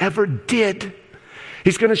He ever did.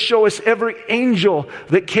 He's going to show us every angel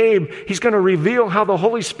that came. He's going to reveal how the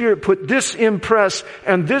Holy Spirit put this impress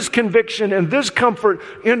and this conviction and this comfort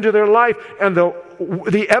into their life. And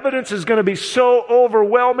the evidence is going to be so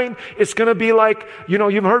overwhelming. It's going to be like,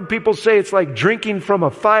 you've heard people say it's like drinking from a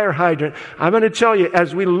fire hydrant. I'm going to tell you,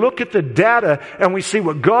 as we look at the data and we see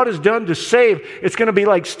what God has done to save, it's going to be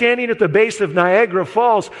like standing at the base of Niagara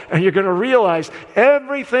Falls and you're going to realize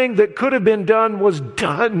everything that could have been done was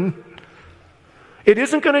done. It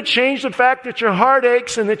isn't going to change the fact that your heart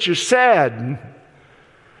aches and that you're sad.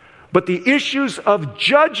 But the issues of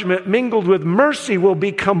judgment mingled with mercy will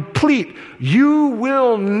be complete. You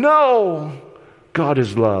will know God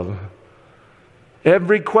is love.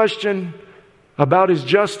 Every question about His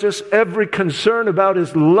justice, every concern about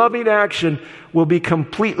His loving action will be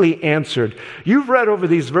completely answered. You've read over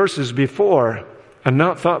these verses before and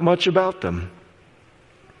not thought much about them.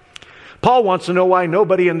 Paul wants to know why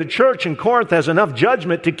nobody in the church in Corinth has enough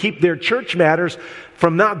judgment to keep their church matters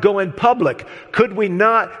from not going public. Could we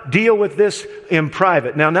not deal with this in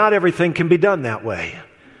private? Now, not everything can be done that way.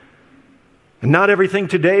 And not everything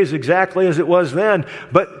today is exactly as it was then.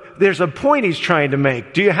 But there's a point he's trying to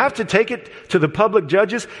make. Do you have to take it to the public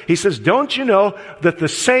judges? He says, don't you know that the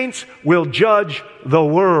saints will judge the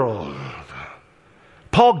world?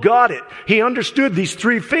 Paul got it. He understood these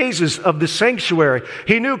three phases of the sanctuary.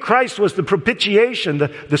 He knew Christ was the propitiation,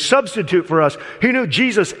 the substitute for us. He knew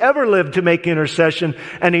Jesus ever lived to make intercession.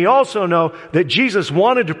 And he also knew that Jesus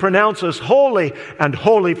wanted to pronounce us holy and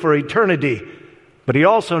holy for eternity. But he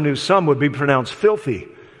also knew some would be pronounced filthy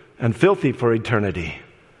and filthy for eternity.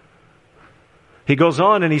 He goes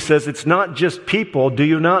on and he says, it's not just people. Do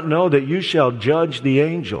you not know that you shall judge the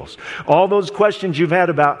angels? All those questions you've had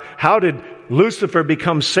about how did Lucifer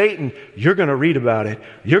become Satan, you're going to read about it.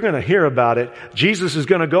 You're going to hear about it. Jesus is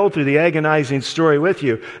going to go through the agonizing story with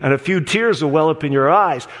you. And a few tears will well up in your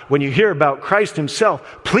eyes when you hear about Christ Himself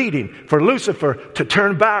pleading for Lucifer to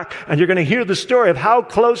turn back. And you're going to hear the story of how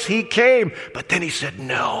close he came. But then he said,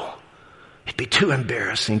 no, it'd be too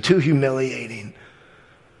embarrassing, too humiliating.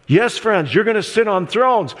 Yes, friends, you're going to sit on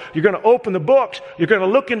thrones. You're going to open the books. You're going to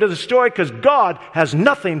look into the story because God has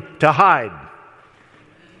nothing to hide.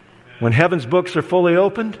 When heaven's books are fully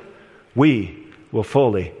opened, we will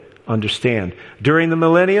fully understand. During the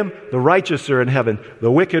millennium, the righteous are in heaven.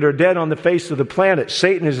 The wicked are dead on the face of the planet.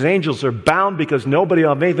 Satan and his angels are bound because nobody will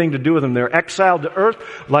have anything to do with them. They're exiled to earth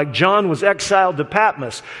like John was exiled to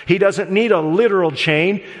Patmos. He doesn't need a literal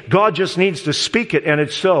chain. God just needs to speak it, and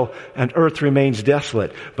it's so. And earth remains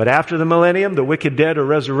desolate. But after the millennium, the wicked dead are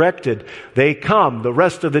resurrected. They come. The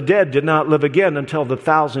rest of the dead did not live again until the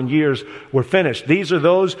 1,000 years were finished. These are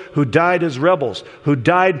those who died as rebels, who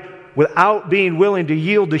died without being willing to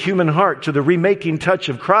yield the human heart to the remaking touch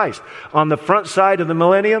of Christ. On the front side of the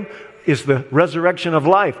millennium is the resurrection of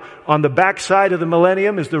life. On the back side of the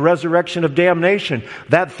millennium is the resurrection of damnation.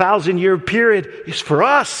 That 1,000-year period is for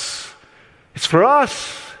us. It's for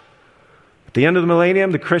us. At the end of the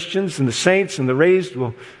millennium, the Christians and the saints and the raised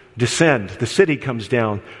will descend. The city comes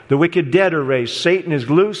down. The wicked dead are raised. Satan is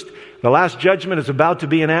loosed. The last judgment is about to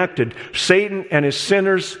be enacted. Satan and his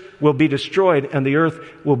sinners will be destroyed and the earth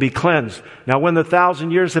will be cleansed. Now, when the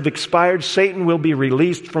 1,000 years have expired, Satan will be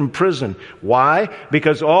released from prison. Why?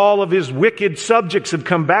 Because all of his wicked subjects have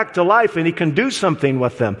come back to life and he can do something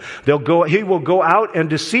with them. He will go out and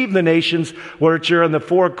deceive the nations which are in the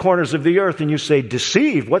four corners of the earth. And you say,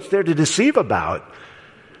 deceive? What's there to deceive about?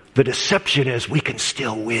 The deception is we can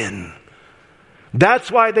still win.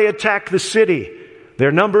 That's why they attack the city.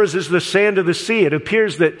 Their numbers is the sand of the sea. It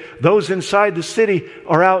appears that those inside the city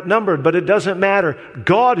are outnumbered, but it doesn't matter.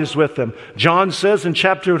 God is with them. John says in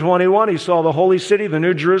chapter 21, he saw the holy city, the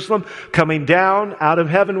New Jerusalem, coming down out of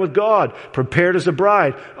heaven with God, prepared as a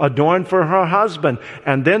bride, adorned for her husband.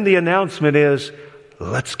 And then the announcement is,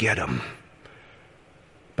 let's get him.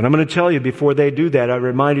 But I'm going to tell you, before they do that, I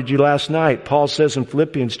reminded you last night, Paul says in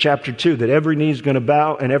Philippians chapter 2 that every knee is going to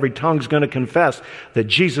bow and every tongue is going to confess that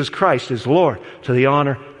Jesus Christ is Lord, to the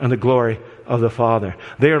honor and the glory of the Father.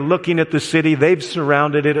 They are looking at the city. They've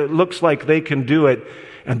surrounded it. It looks like they can do it.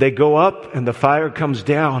 And they go up and the fire comes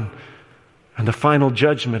down and the final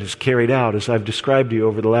judgment is carried out, as I've described to you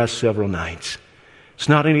over the last several nights. It's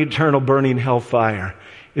not an eternal burning hellfire.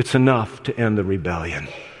 It's enough to end the rebellion.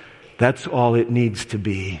 That's all it needs to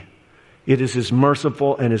be. It is as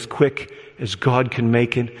merciful and as quick as God can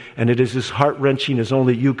make it, and it is as heart-wrenching as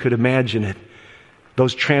only you could imagine it.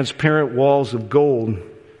 Those transparent walls of gold,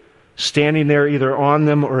 standing there either on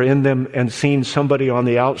them or in them and seeing somebody on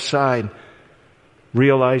the outside,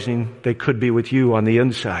 realizing they could be with you on the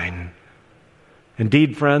inside.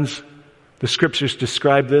 Indeed, friends, the Scriptures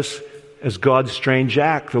describe this as God's strange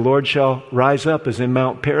act. The Lord shall rise up as in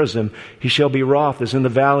Mount Perazim. He shall be wroth as in the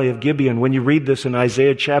valley of Gibeon. When you read this in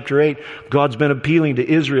Isaiah chapter 8, God's been appealing to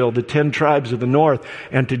Israel, the 10 tribes of the north,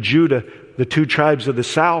 and to Judah, the 2 tribes of the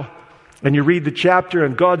south. And you read the chapter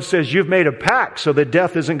and God says, you've made a pact so that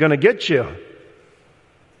death isn't going to get you.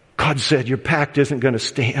 God said, your pact isn't going to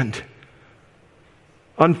stand.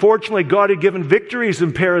 Unfortunately, God had given victories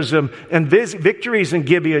in Perazim and victories in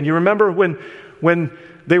Gibeon. You remember when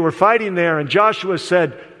they were fighting there and Joshua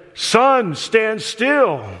said, sun, stand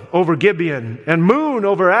still over Gibeon and moon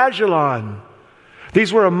over Ajalon.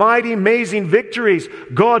 These were mighty, amazing victories.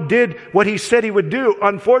 God did what He said He would do.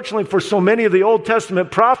 Unfortunately, for so many of the Old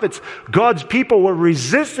Testament prophets, God's people were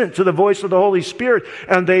resistant to the voice of the Holy Spirit,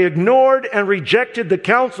 and they ignored and rejected the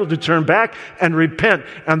counsel to turn back and repent.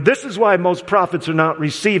 And this is why most prophets are not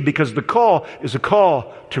received, because the call is a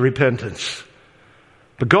call to repentance.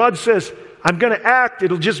 But God says, I'm going to act.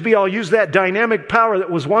 It'll just be, I'll use that dynamic power that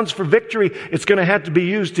was once for victory. It's going to have to be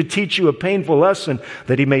used to teach you a painful lesson,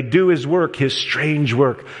 that He may do His work, His strange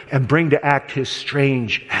work, and bring to act His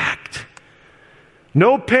strange act.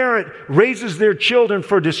 No parent raises their children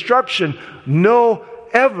for destruction. No,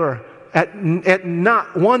 ever, at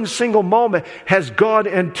not one single moment has God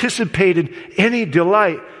anticipated any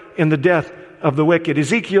delight in the death of the wicked.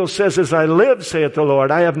 Ezekiel says, as I live, saith the Lord,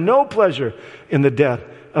 I have no pleasure in the death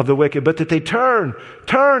of the wicked, but that they turn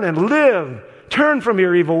and live. Turn from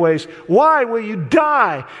your evil ways. Why will you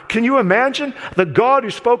die? Can you imagine the God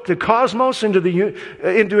who spoke the cosmos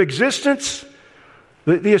into existence?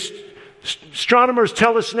 The astronomers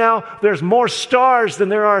tell us now there's more stars than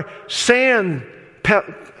there are sand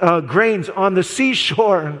grains on the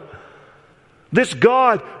seashore. This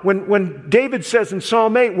God, when David says in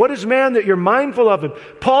Psalm 8, what is man that you're mindful of him?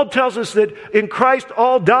 Paul tells us that in Christ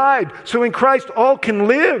all died, so in Christ all can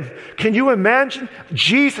live. Can you imagine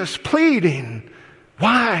Jesus pleading?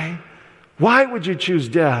 Why? Why would you choose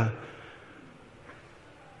death?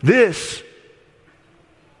 This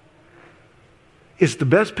is the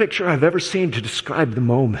best picture I've ever seen to describe the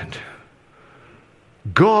moment.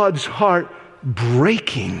 God's heart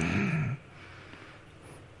breaking.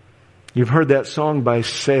 You've heard that song by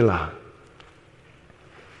Selah.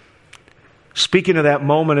 Speaking of that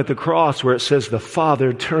moment at the cross where it says the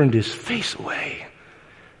Father turned His face away.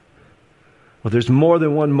 Well, there's more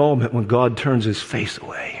than one moment when God turns His face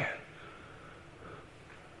away.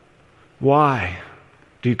 Why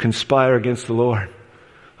do you conspire against the Lord?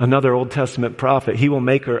 Another Old Testament prophet, He will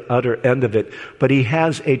make an utter end of it. But he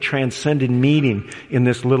has a transcendent meaning in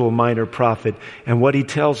this little minor prophet. And what he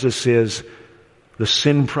tells us is the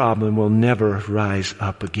sin problem will never rise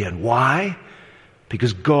up again. Why?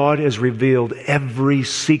 Because God has revealed every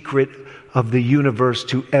secret of the universe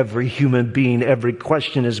to every human being. Every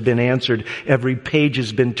question has been answered. Every page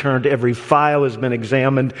has been turned. Every file has been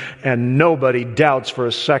examined. And nobody doubts for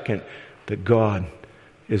a second that God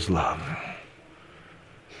is love.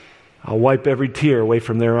 I'll wipe every tear away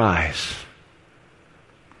from their eyes.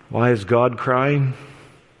 Why is God crying?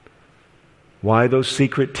 Why those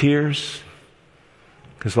secret tears?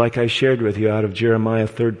 Because like I shared with you out of Jeremiah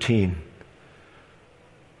 13,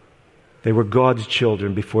 they were God's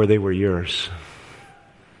children before they were yours.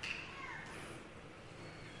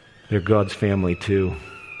 They're God's family too.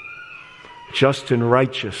 Just and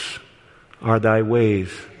righteous are thy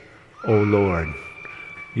ways, O Lord.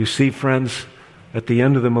 You see, friends, at the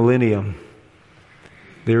end of the millennium,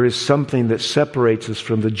 there is something that separates us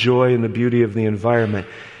from the joy and the beauty of the environment.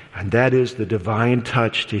 And that is the divine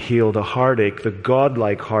touch to heal the heartache, the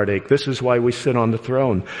godlike heartache. This is why we sit on the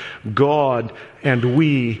throne. God and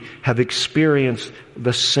we have experienced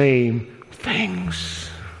the same things.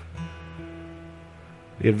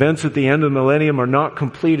 The events at the end of the millennium are not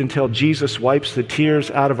complete until Jesus wipes the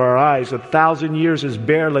tears out of our eyes. 1,000 years is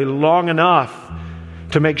barely long enough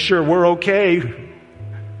to make sure we're okay.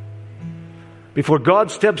 Before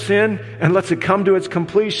God steps in and lets it come to its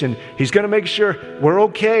completion, He's going to make sure we're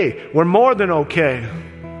okay. We're more than okay.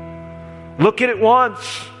 Look at it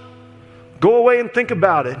once. Go away and think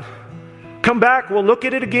about it. Come back, we'll look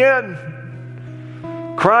at it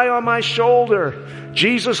again. Cry on my shoulder.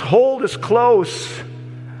 Jesus, hold us close.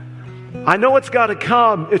 I know it's got to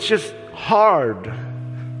come. It's just hard.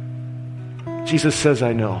 Jesus says,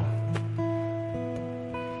 I know.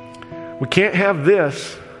 We can't have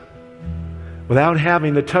this without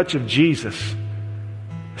having the touch of Jesus.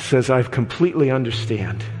 Says, I completely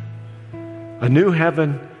understand. A new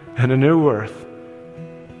heaven and a new earth.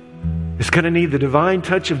 It's going to need the divine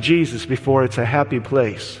touch of Jesus before it's a happy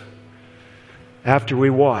place. After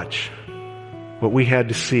we watch what we had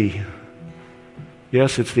to see.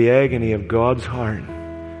 Yes, it's the agony of God's heart.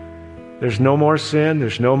 There's no more sin,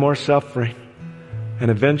 there's no more suffering,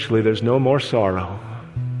 and eventually there's no more sorrow.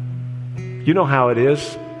 You know how it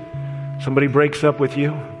is. Somebody breaks up with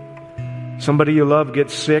you. Somebody you love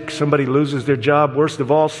gets sick. Somebody loses their job. Worst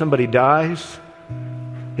of all, somebody dies.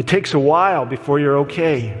 It takes a while before you're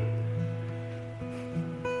okay.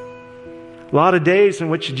 A lot of days in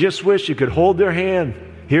which you just wish you could hold their hand,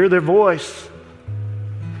 hear their voice.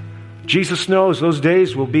 Jesus knows those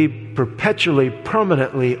days will be perpetually,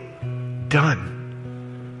 permanently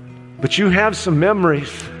done. But you have some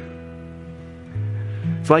memories.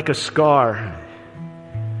 It's like a scar.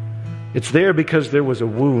 It's there because there was a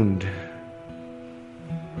wound.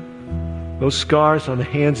 Those scars on the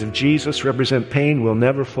hands of Jesus represent pain we'll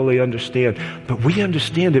never fully understand. But we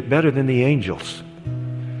understand it better than the angels.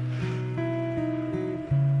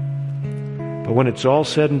 But when it's all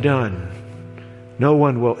said and done, no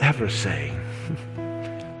one will ever say,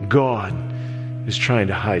 God is trying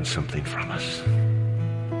to hide something from us.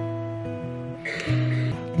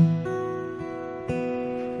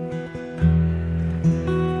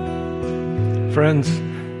 Friends,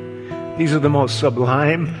 these are the most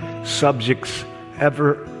sublime subjects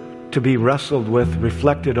ever to be wrestled with,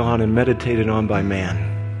 reflected on, and meditated on by man.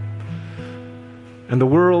 And the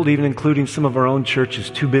world, even including some of our own churches,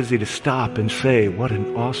 too busy to stop and say, what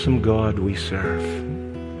an awesome God we serve.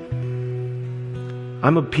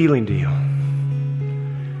 I'm appealing to you.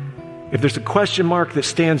 If there's a question mark that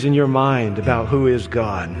stands in your mind about who is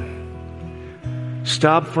God,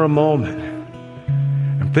 stop for a moment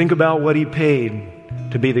and think about what He paid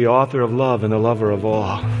to be the author of love and the lover of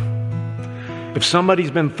all. If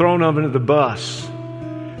somebody's been thrown under the bus,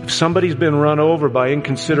 if somebody's been run over by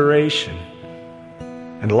inconsideration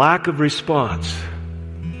and lack of response,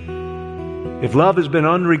 if love has been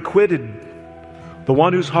unrequited, the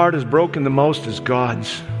one whose heart is broken the most is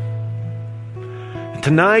God's. And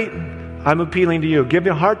tonight, I'm appealing to you. Give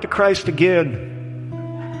your heart to Christ again.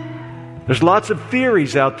 There's lots of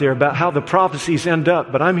theories out there about how the prophecies end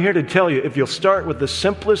up, but I'm here to tell you, if you'll start with the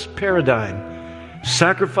simplest paradigm,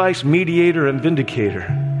 sacrifice, mediator, and vindicator,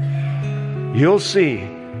 you'll see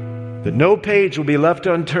that no page will be left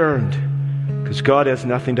unturned because God has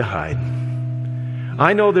nothing to hide.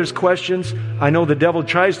 I know there's questions. I know the devil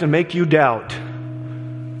tries to make you doubt.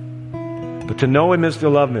 But to know Him is to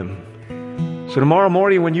love Him. So tomorrow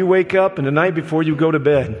morning when you wake up and the night before you go to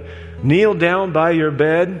bed, kneel down by your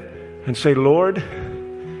bed and say, Lord,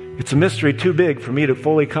 it's a mystery too big for me to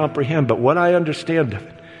fully comprehend, but what I understand of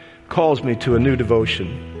it calls me to a new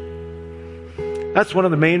devotion. That's one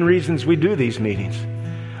of the main reasons we do these meetings.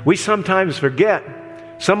 We sometimes forget.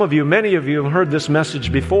 Some of you, many of you have heard this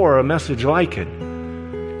message before, or a message like it.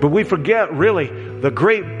 But we forget really the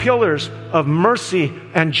great pillars of mercy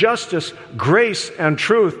and justice, grace and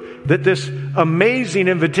truth that this amazing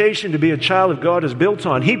invitation to be a child of God is built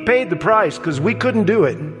on. He paid the price because we couldn't do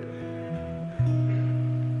it.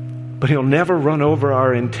 But He'll never run over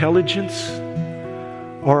our intelligence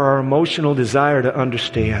or our emotional desire to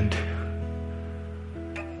understand.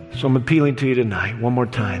 So I'm appealing to you tonight, one more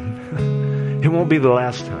time. It won't be the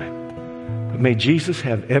last time. But may Jesus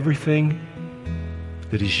have everything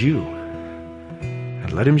that is you.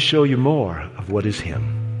 And let Him show you more of what is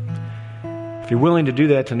Him. If you're willing to do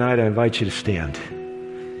that tonight, I invite you to stand.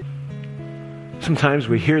 Sometimes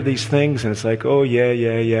we hear these things and it's like, oh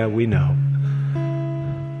yeah, we know.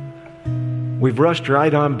 We've rushed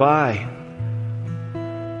right on by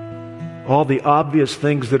all the obvious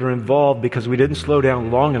things that are involved because we didn't slow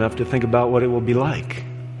down long enough to think about what it will be like.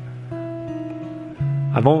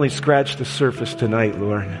 I've only scratched the surface tonight,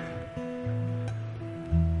 Lord.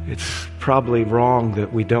 It's probably wrong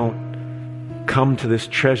that we don't come to this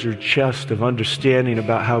treasured chest of understanding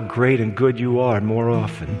about how great and good You are more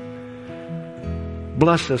often.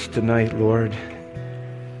 Bless us tonight, Lord.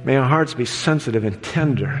 May our hearts be sensitive and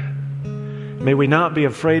tender. May we not be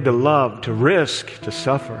afraid to love, to risk, to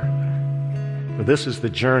suffer. For this is the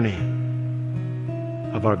journey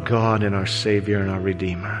of our God and our Savior and our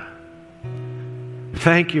Redeemer.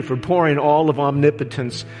 Thank You for pouring all of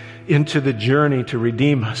omnipotence into the journey to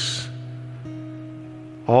redeem us.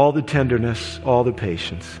 All the tenderness, all the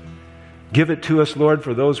patience. Give it to us, Lord,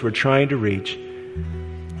 for those we're trying to reach.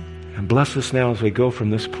 And bless us now as we go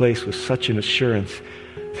from this place with such an assurance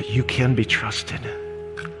that You can be trusted.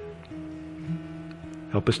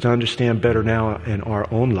 Help us to understand better now in our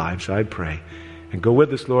own lives, I pray. And go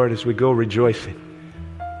with us, Lord, as we go rejoicing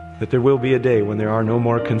that there will be a day when there are no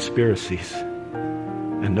more conspiracies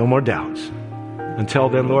and no more doubts. Until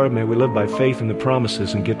then, Lord, may we live by faith in the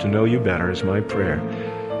promises and get to know You better is my prayer.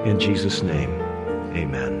 In Jesus' name,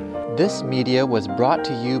 amen. This media was brought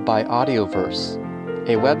to you by Audioverse,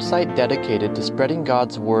 a website dedicated to spreading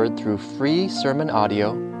God's Word through free sermon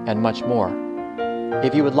audio and much more.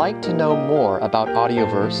 If you would like to know more about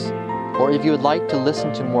Audioverse, or if you would like to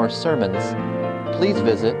listen to more sermons, please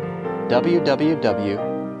visit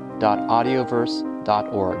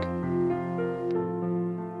www.audioverse.org.